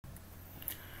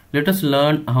Let us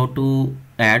learn how to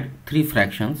add three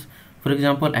fractions. For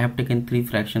example, I have taken three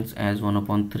fractions as 1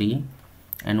 upon 3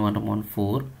 and 1 upon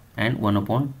 4 and 1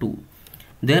 upon 2.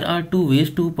 There are two ways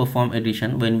to perform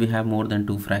addition when we have more than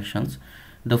two fractions.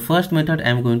 The first method I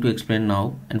am going to explain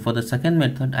now, and for the second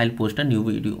method I will post a new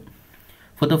video.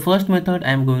 For the first method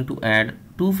I am going to add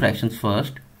two fractions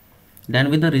first. Then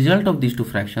with the result of these two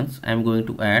fractions I am going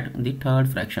to add the third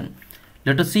fraction.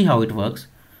 Let us see how it works.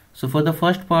 So for the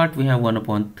first part we have 1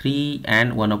 upon 3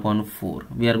 and 1 upon 4.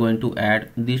 We are going to add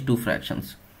these two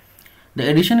fractions. The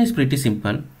addition is pretty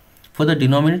simple. For the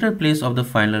denominator place of the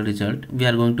final result, we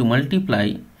are going to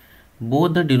multiply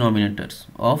both the denominators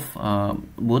of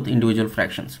both individual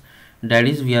fractions. That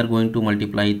is, we are going to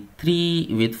multiply 3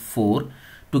 with 4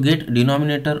 to get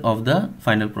denominator of the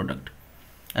final product.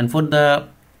 And for the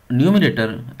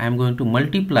numerator, I am going to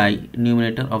multiply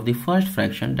numerator of the first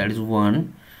fraction, that is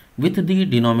 1, with the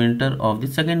denominator of the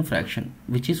second fraction,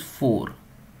 which is 4,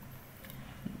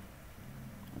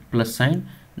 plus sign.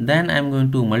 Then I am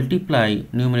going to multiply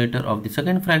numerator of the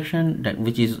second fraction, that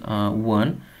which is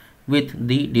 1, with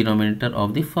the denominator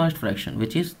of the first fraction,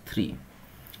 which is 3.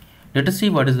 Let us see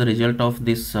what is the result of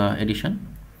this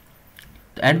addition.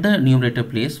 At the numerator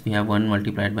place we have 1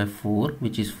 multiplied by 4,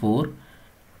 which is 4,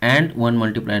 and 1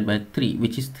 multiplied by 3,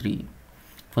 which is 3.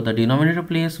 For the denominator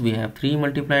place we have 3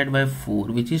 multiplied by 4,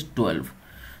 which is 12.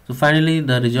 So finally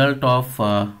the result of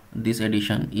this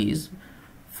addition is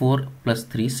 4 plus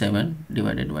 3, 7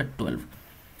 divided by 12.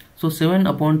 So 7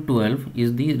 upon 12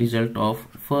 is the result of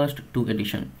first two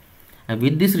addition. And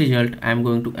with this result I am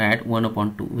going to add 1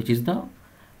 upon 2, which is the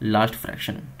last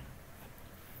fraction.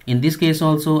 In this case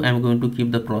also I am going to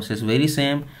keep the process very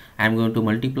same. I am going to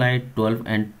multiply 12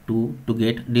 and 2 to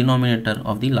get denominator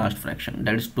of the last fraction,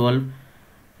 that is 12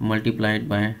 multiplied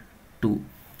by 2.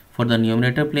 For the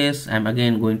numerator place I am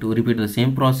again going to repeat the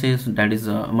same process, that is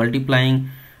multiplying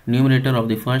numerator of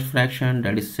the first fraction,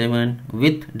 that is 7,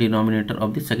 with denominator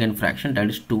of the second fraction, that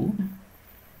is 2,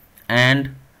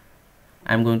 and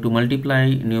I am going to multiply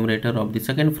numerator of the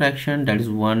second fraction, that is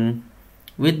 1,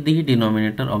 with the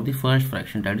denominator of the first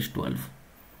fraction, that is 12.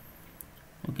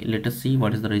 Okay, let us see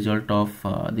what is the result of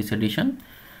this addition.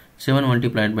 7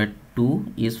 multiplied by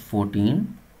 2 is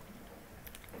 14,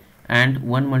 and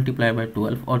 1 multiplied by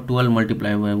 12 or 12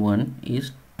 multiplied by 1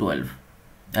 is 12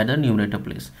 at the numerator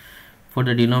place. For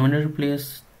the denominator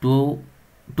place, 12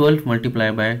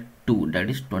 multiplied by 2, that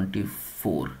is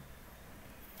 24.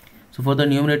 So for the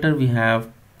numerator we have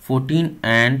 14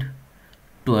 and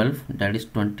 12, that is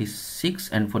 26,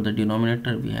 and for the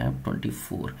denominator we have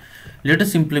 24. Let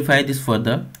us simplify this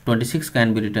further. 26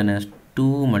 can be written as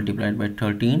 2 multiplied by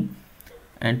 13,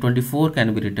 and 24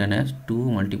 can be written as 2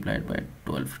 multiplied by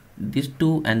 12. These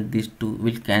two and these two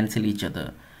will cancel each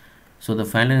other. So the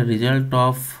final result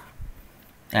of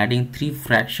adding three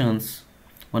fractions,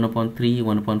 1 upon 3,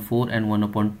 1 upon 4 and 1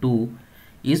 upon 2,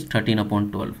 is 13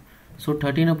 upon 12. So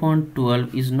 13 upon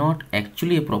 12 is not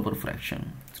actually a proper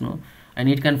fraction, and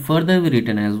it can further be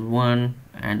written as 1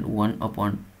 and 1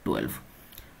 upon 12.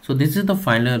 So this is the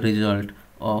final result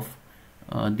of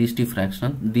these three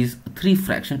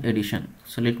fraction addition.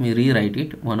 So let me rewrite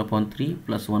it. 1 upon 3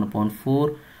 plus 1 upon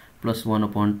 4 plus 1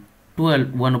 upon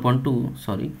 2,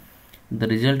 sorry. The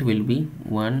result will be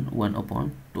 1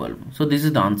 upon 12. So this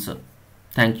is the answer.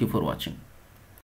 Thank you for watching.